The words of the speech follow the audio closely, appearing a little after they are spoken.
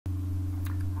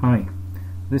Hi,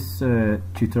 this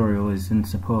tutorial is in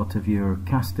support of your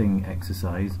casting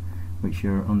exercise which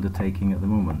you're undertaking at the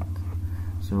moment.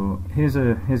 So here's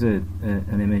an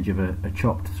image of a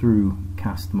chopped through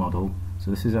cast model.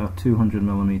 So this is our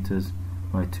 200mm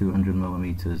by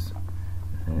 200mm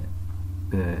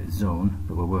zone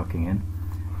that we're working in,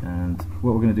 and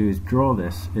what we're going to do is draw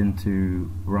this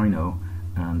into Rhino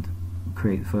and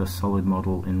create the first solid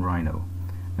model in Rhino,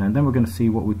 and then we're going to see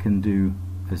what we can do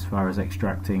as far as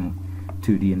extracting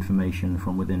 2D information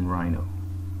from within Rhino.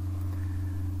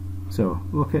 So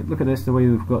look at this, the way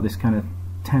we've got this kind of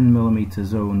 10mm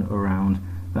zone around.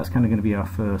 That's kind of going to be our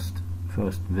first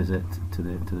visit to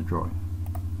the drawing.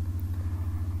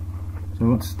 So we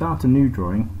want to start a new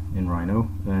drawing in Rhino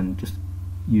and just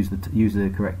use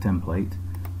the correct template.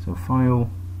 So File,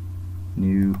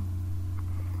 New,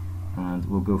 and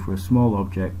we'll go for a small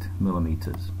object,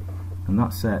 millimeters, and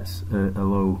that sets a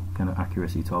low kind of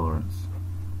accuracy tolerance.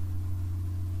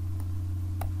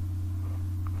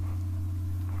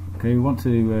 Okay, we want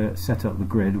to set up the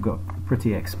grid. We've got a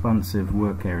pretty expansive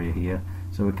work area here,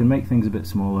 so we can make things a bit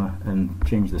smaller and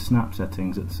change the snap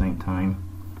settings at the same time.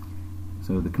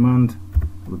 So the command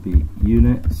would be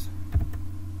units.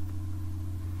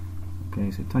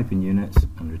 Okay, so type in units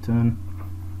and return.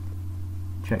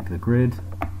 Check the grid.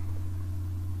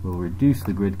 We'll reduce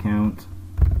the grid count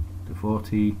to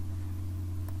 40.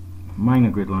 Minor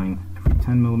grid line every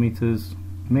 10mm,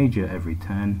 major every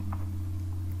 10,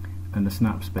 and a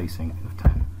snap spacing of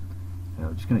 10.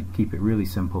 I'm just going to keep it really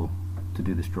simple to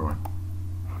do this drawing.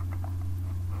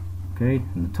 Okay,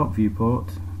 in the top viewport,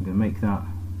 I'm going to make that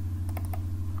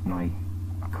my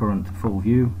current full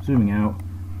view, zooming out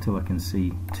until I can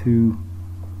see two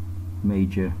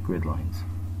major grid lines.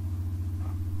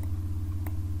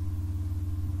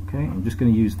 Okay, I'm just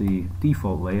going to use the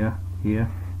default layer here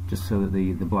just so that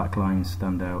the black lines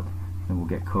stand out and will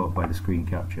get caught by the screen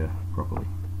capture properly.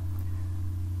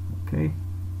 Okay,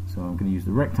 so I'm going to use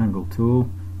the rectangle tool,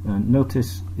 and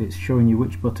notice it's showing you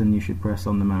which button you should press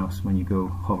on the mouse when you go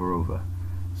hover over.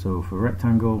 So for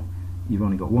rectangle you've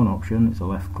only got one option, it's a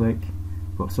left click,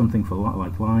 but something for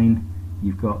like line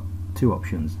you've got two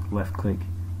options, left click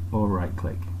or right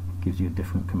click. It gives you a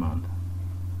different command.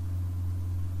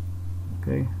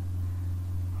 Okay,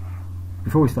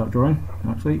 before we start drawing,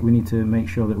 actually we need to make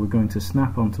sure that we're going to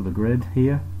snap onto the grid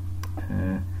here.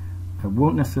 I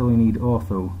won't necessarily need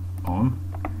ortho on,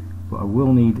 but I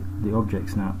will need the object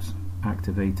snaps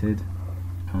activated,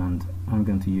 and I'm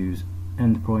going to use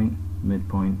endpoint,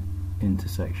 midpoint,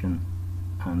 intersection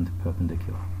and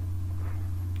perpendicular.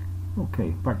 Okay,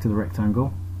 back to the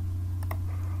rectangle.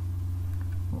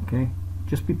 Okay,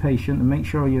 just be patient and make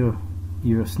sure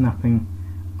you're snapping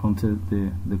onto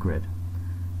the grid.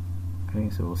 Okay,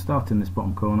 so we'll start in this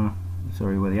bottom corner,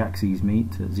 where the axes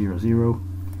meet at 0, 0,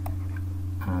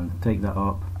 and take that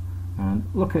up, and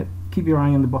keep your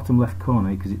eye on the bottom left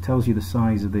corner because it tells you the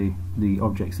size of the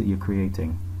objects that you're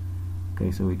creating.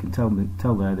 Okay, so we can tell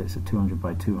there that it's a 200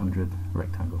 by 200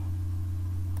 rectangle.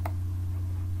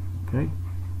 Okay,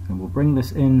 and we'll bring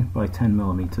this in by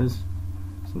 10mm,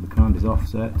 so the command is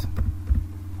offset.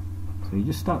 So you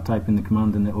just start typing the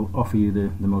command and it will offer you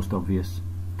the most obvious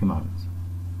commands.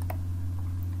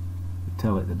 We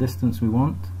tell it the distance we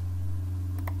want.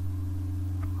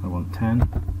 I want 10,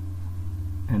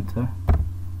 enter,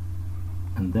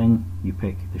 and then you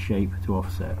pick the shape to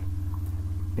offset.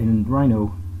 In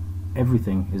Rhino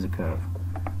everything is a curve.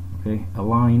 Okay, a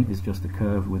line is just a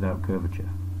curve without curvature.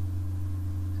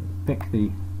 So pick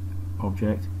the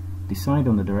object, decide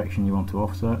on the direction you want to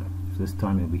offset, so this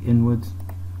time it'll be inwards,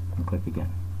 and click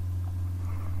again.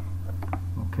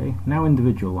 Okay, now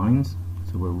individual lines,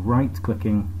 so we're right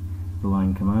clicking the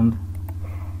line command,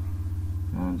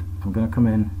 and I'm going to come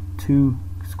in 2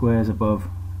 squares above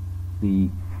the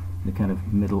kind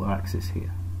of middle axis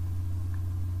here.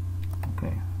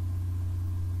 Okay,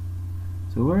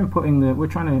 so we're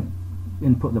trying to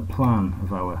input the plan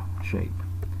of our shape.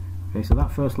 Okay, so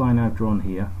that first line I've drawn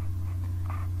here,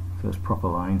 first proper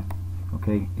line,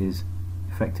 okay, is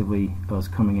effectively us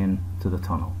coming in to the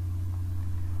tunnel.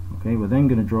 Okay, we're then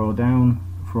going to draw down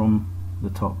from the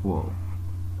top wall.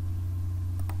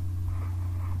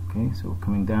 Okay, so we're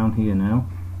coming down here now,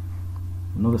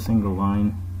 another single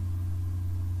line,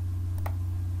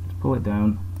 just pull it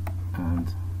down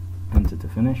and enter to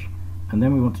finish, and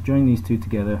then we want to join these two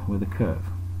together with a curve.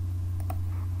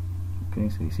 Okay,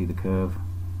 so you see the curve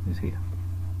is here.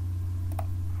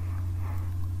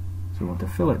 So we want to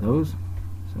fillet those,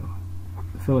 so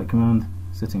the fillet command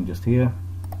sitting just here,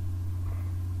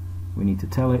 we need to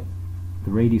tell it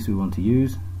the radius we want to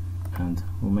use, and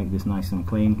we'll make this nice and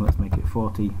clean. Let's make it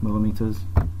 40mm.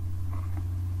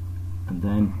 and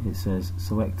then it says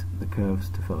select the curves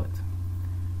to fillet.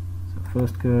 So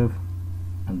first curve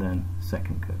and then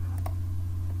second curve.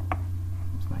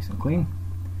 It's nice and clean.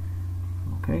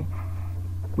 Okay,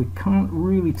 we can't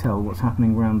really tell what's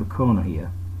happening around the corner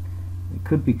here. It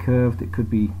could be curved, it could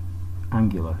be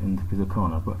angular in the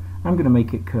corner, but I'm going to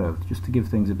make it curved just to give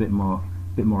things a bit more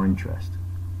interest.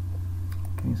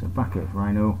 Okay, so back at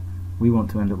Rhino, we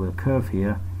want to end up with a curve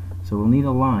here, so we'll need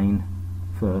a line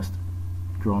first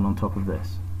drawn on top of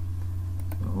this.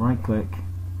 So right click,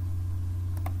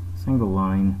 single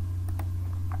line,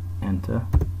 enter.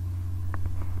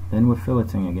 Then we're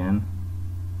filleting again,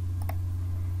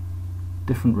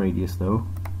 different radius though,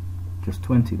 just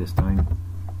 20 this time,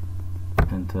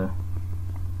 enter.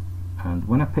 And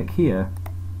when I pick here,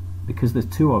 because there's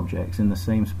two objects in the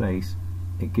same space,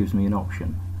 it gives me an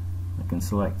option. I can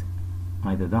select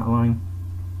either that line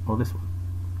or this one.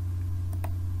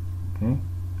 Okay,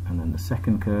 and then the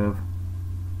second curve,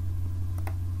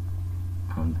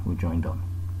 and we're joined on.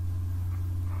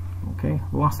 Okay,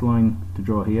 the last line to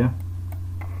draw here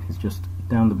is just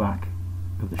down the back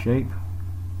of the shape,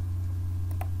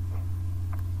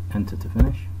 enter to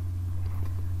finish.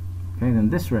 Okay, then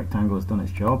this rectangle has done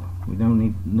its job. We don't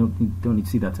need to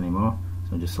see that anymore.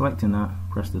 So I'm just selecting that,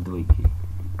 press the delete key.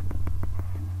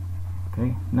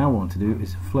 Okay, now what I want to do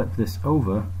is flip this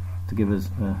over to give us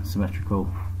a symmetrical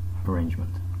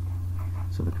arrangement.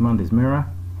 So the command is mirror,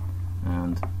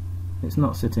 and it's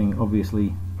not sitting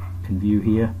obviously in view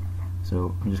here,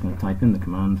 so I'm just going to type in the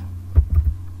command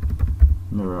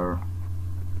mirror.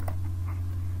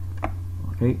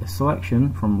 Okay, a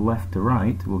selection from left to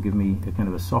right will give me a kind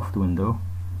of a soft window.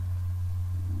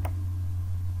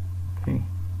 Okay,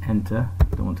 enter,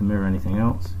 don't want to mirror anything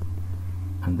else,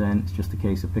 and then it's just a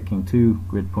case of picking two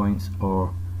grid points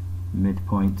or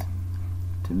midpoint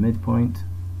to midpoint,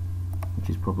 which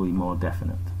is probably more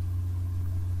definite.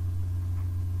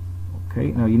 Okay,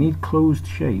 now you need closed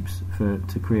shapes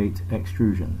to create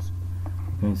extrusions.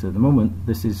 Okay, so at the moment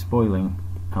this is spoiling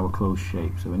our closed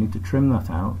shape, so we need to trim that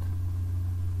out.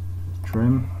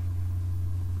 Trim,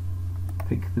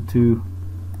 pick the two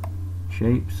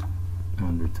shapes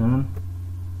and return,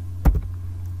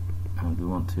 and we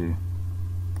want to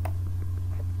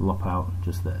lop out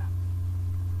just there.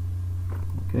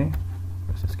 Okay,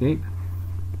 press escape.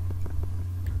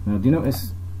 Now do you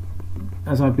notice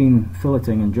as I've been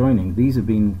filleting and joining, these have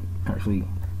been actually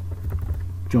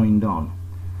joined on,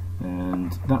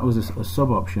 and that was a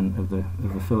sub option of the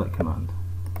fillet command.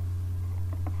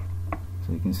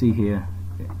 So you can see here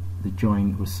the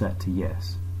join was set to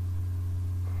yes.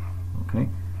 Okay,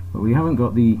 but we haven't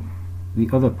got the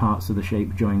other parts of the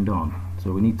shape joined on,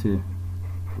 so we need to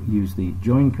use the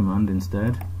join command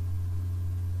instead.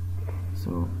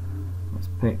 So let's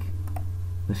pick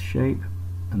this shape,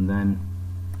 and then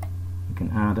we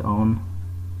can add on,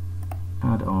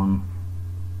 add on,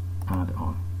 add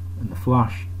on, and the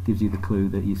flash gives you the clue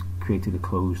that he's created a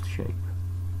closed shape.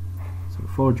 So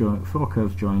four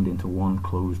curves joined into one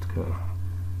closed curve.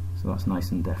 So that's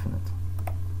nice and definite.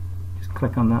 Just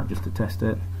click on that just to test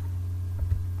it.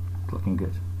 It's looking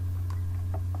good.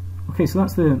 Okay, so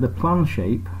that's the plan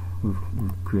shape we've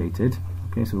created.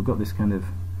 Okay, so we've got this kind of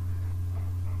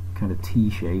T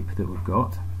shape that we've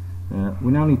got.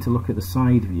 We now need to look at the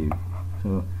side view.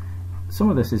 So some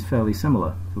of this is fairly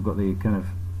similar. We've got the kind of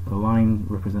a line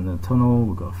representing the tunnel,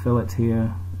 we've got a fillet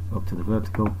here up to the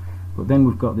vertical, but then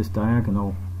we've got this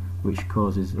diagonal which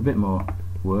causes a bit more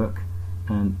work.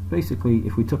 And basically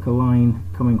if we took a line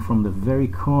coming from the very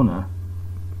corner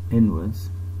inwards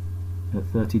at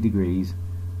 30 degrees,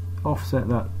 offset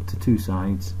that to two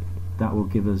sides, that will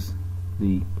give us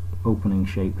the opening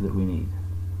shape that we need.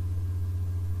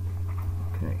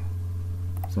 Okay,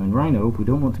 so in Rhino we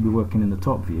don't want to be working in the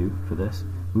top view for this,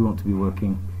 we want to be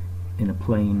working in a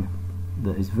plane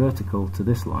that is vertical to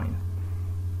this line.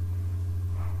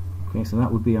 Okay, so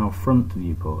that would be our front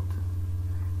viewport.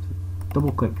 So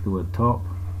double click the word top,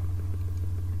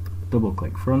 double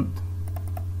click front.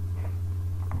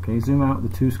 Okay, zoom out the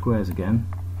two squares again,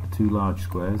 the two large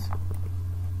squares.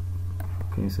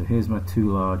 Okay, so here's my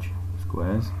two large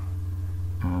squares,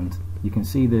 and you can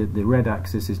see the red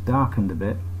axis is darkened a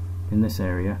bit in this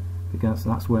area because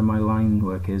that's where my line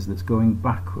work is that's going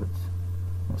backwards.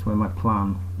 That's where my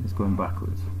plan is going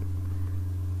backwards.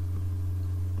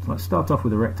 So let's start off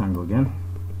with a rectangle again.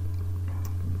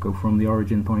 Go from the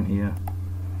origin point here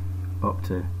up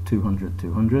to 200,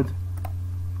 200.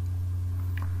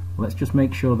 Let's just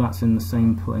make sure that's in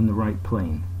the right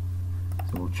plane.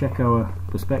 So we'll check our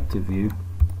perspective view.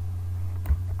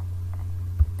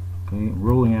 Okay,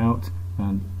 rolling out,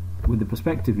 and with the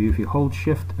perspective view, if you hold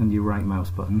shift and your right mouse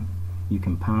button, you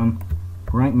can pan.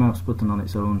 Right mouse button on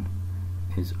its own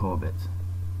is orbit.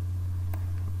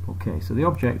 Okay, so the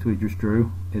object we just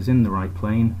drew is in the right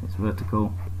plane, it's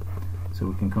vertical, so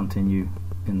we can continue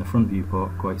in the front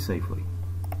viewport quite safely.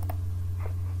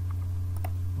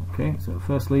 Okay, so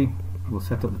firstly we'll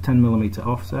set up the 10mm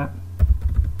offset.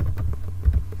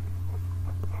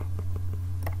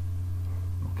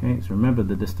 Okay, so remember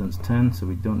the distance 10, so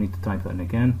we don't need to type that in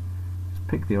again. Just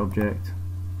pick the object,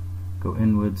 go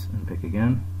inwards and pick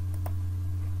again.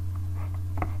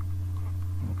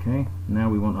 Okay, now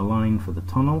we want a line for the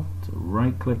tunnel, so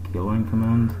right click your line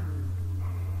command,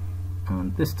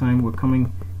 and this time we're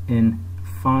coming in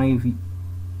 5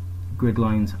 grid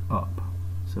lines up,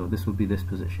 so this would be this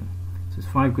position. So it's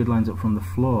 5 grid lines up from the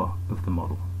floor of the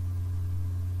model.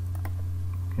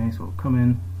 Okay, so we'll come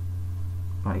in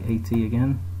by AT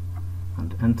again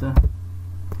and enter,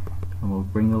 and we'll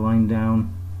bring the line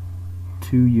down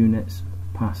 2 units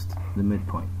past the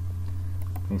midpoint.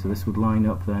 Okay, so this would line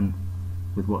up then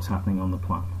with what's happening on the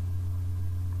plan.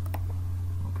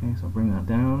 Okay, so I'll bring that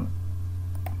down,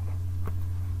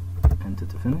 enter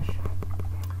to finish,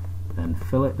 then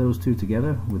fillet those two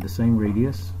together with the same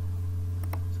radius,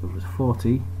 so it was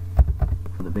 40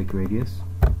 for the big radius.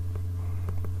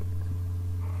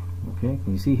 Okay,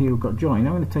 can you see here we've got join?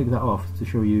 I'm going to take that off to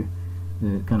show you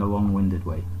the kind of long-winded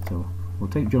way. So we'll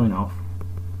take join off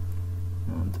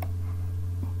and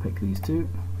pick these two.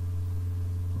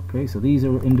 Okay, so these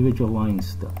are individual lines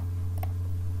still,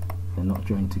 they're not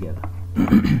joined together.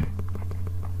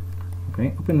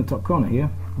 Okay, up in the top corner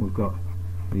here we've got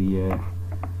the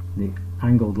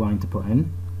angled line to put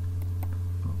in.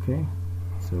 Okay,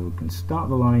 so we can start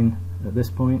the line at this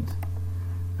point,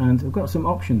 and we've got some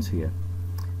options here.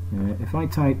 If I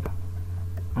type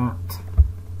at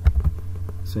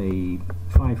say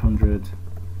 500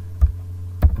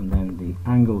 and then the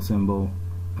angle symbol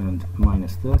and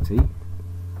 -30,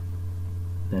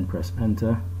 then press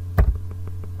enter.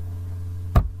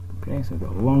 Okay, so I've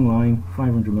got a long line,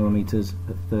 500mm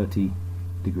at 30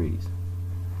 degrees.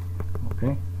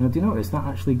 Okay, now do you notice that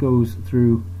actually goes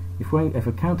through, if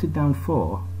I counted down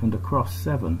 4 and across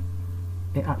 7,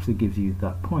 it actually gives you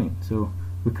that point. So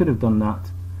we could have done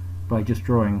that by just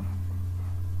drawing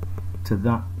to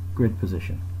that grid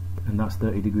position, and that's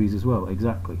 30 degrees as well,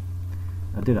 exactly.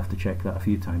 I did have to check that a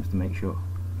few times to make sure.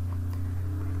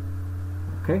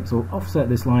 Okay, so we'll offset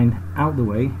this line out the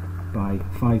way by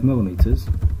 5mm.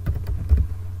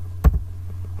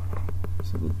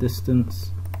 So the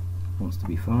distance wants to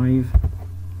be 5.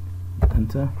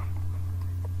 Enter.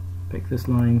 Pick this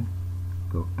line,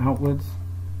 go outwards.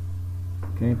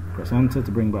 Okay, press enter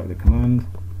to bring back the command.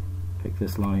 Pick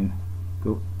this line,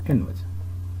 go inwards.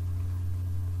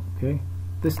 Okay,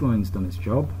 this line's done its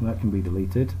job, that can be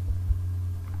deleted.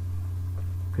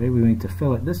 Okay, we need to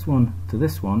fillet this one to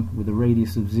this one with a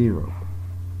radius of 0.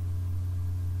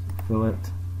 So fillet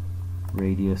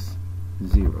radius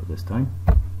 0 this time.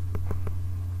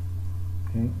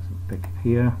 Okay, so pick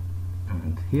here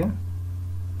and here.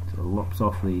 So it lops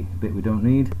off the bit we don't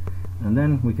need, and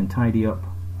then we can tidy up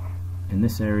in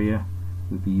this area.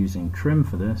 We'd be using trim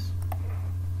for this.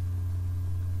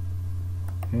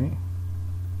 Okay,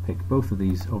 pick both of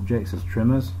these objects as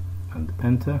trimmers and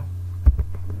enter.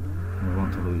 We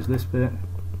want to lose this bit,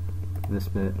 and this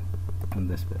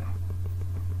bit.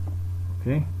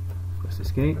 Okay, press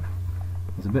escape.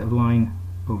 There's a bit of line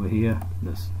over here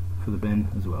that's for the bin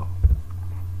as well.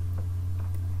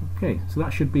 Okay, so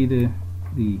that should be the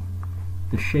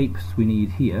shapes we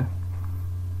need here.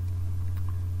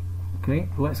 Okay,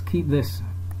 let's keep this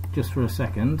just for a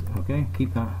second. Okay,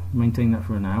 keep that, maintain that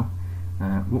for now.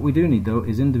 What we do need though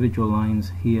is individual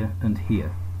lines here and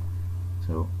here.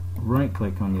 So right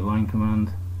click on your line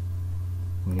command,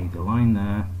 we need a line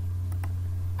there,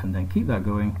 and then keep that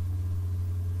going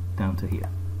down to here.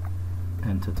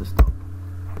 Enter to stop.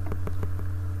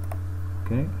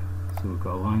 Okay, so we've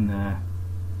got a line there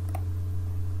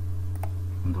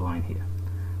and a line here.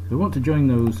 So we want to join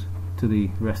those to the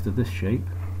rest of this shape,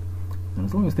 and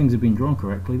as long as things have been drawn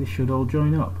correctly, this should all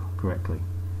join up correctly.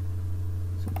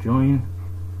 So join,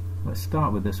 let's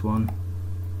start with this one.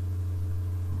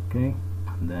 Okay,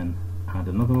 and then add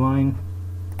another line,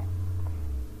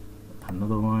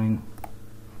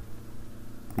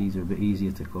 these are a bit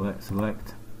easier to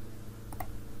select,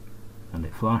 and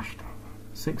it flashed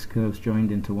 6 curves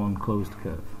joined into one closed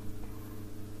curve.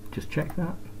 Just check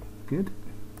that, good.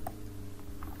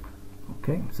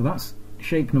 Okay, so that's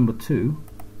shape number 2.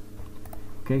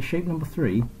 Okay, shape number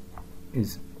 3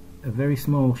 is a very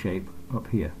small shape up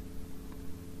here.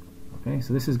 Okay,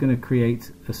 so this is going to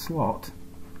create a slot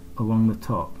along the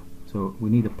top, so we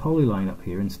need a polyline up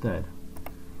here instead.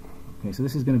 Okay, so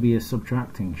this is going to be a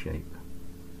subtracting shape.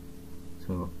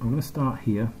 So I'm going to start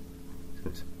here. So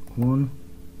it's 1,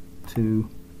 2,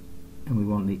 and we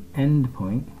want the end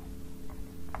point.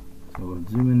 So we'll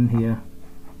zoom in here.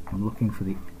 I'm looking for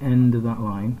the end of that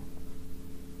line.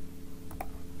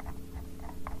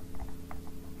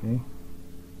 Okay,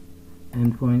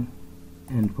 end point,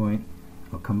 end point.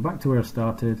 I'll come back to where I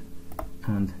started,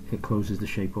 and it closes the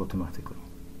shape automatically.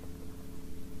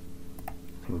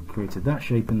 So we've created that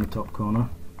shape in the top corner,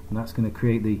 and that's going to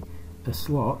create a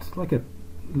slot, like as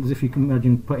if you can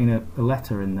imagine putting a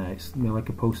letter in there. It's like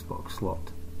a postbox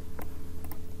slot.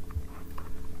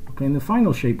 Okay, and the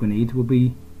final shape we need will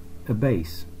be a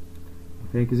base.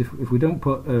 Okay, because if we don't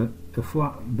put a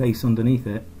flat base underneath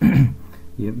it,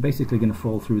 you're basically going to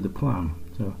fall through the plan.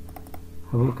 So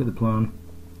have a look at the plan.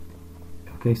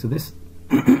 Okay, so this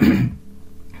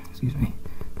excuse me,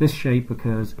 this shape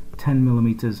occurs 10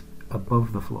 millimeters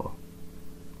above the floor.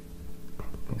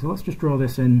 Okay, so let's just draw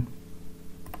this in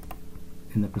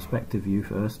the perspective view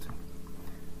first.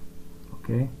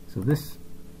 Okay, so this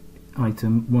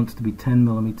item wants to be 10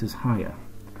 millimeters higher.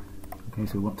 Okay,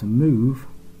 so we want to move,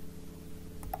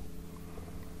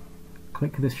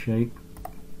 click this shape,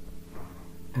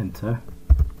 enter.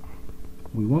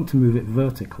 We want to move it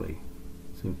vertically,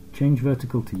 so change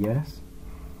vertical to yes.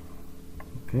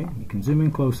 Okay, you can zoom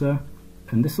in closer,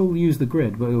 and this will use the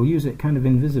grid, but it will use it kind of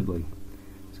invisibly.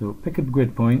 So pick a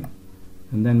grid point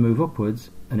and then move upwards,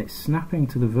 and it's snapping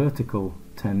to the vertical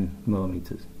 10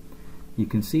 millimeters. You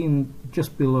can see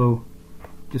just below,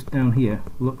 just down here,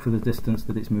 look for the distance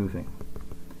that it's moving,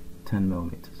 10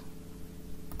 millimeters.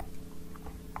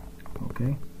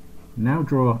 Okay, now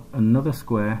draw another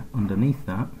square underneath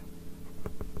that.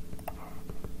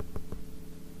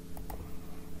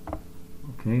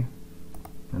 Okay,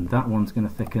 and that one's going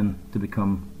to thicken to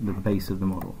become the base of the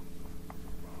model.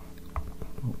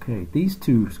 Okay, these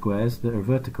two squares that are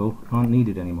vertical aren't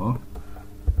needed anymore.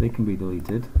 They can be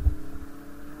deleted.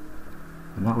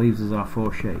 And that leaves us our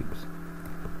 4 shapes.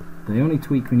 The only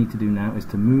tweak we need to do now is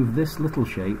to move this little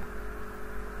shape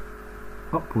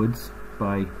upwards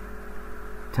by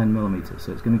 10 millimeters.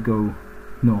 So it's going to go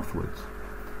northwards.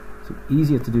 So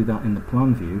easier to do that in the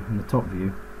plan view, in the top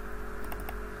view.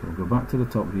 So we'll go back to the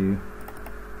top view.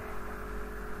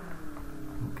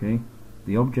 Okay,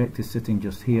 the object is sitting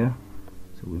just here.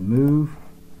 So we move,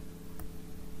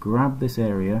 grab this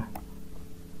area,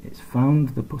 it's found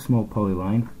the small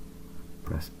polyline,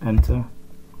 press enter.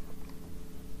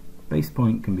 Base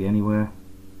point can be anywhere,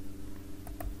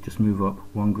 just move up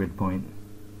 1 grid point,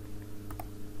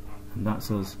 and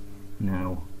that's us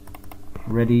now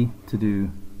ready to do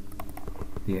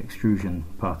the extrusion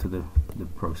part of the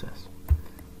process.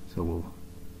 So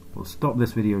we'll stop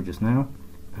this video just now,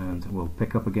 and we'll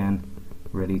pick up again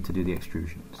ready to do the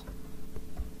extrusions.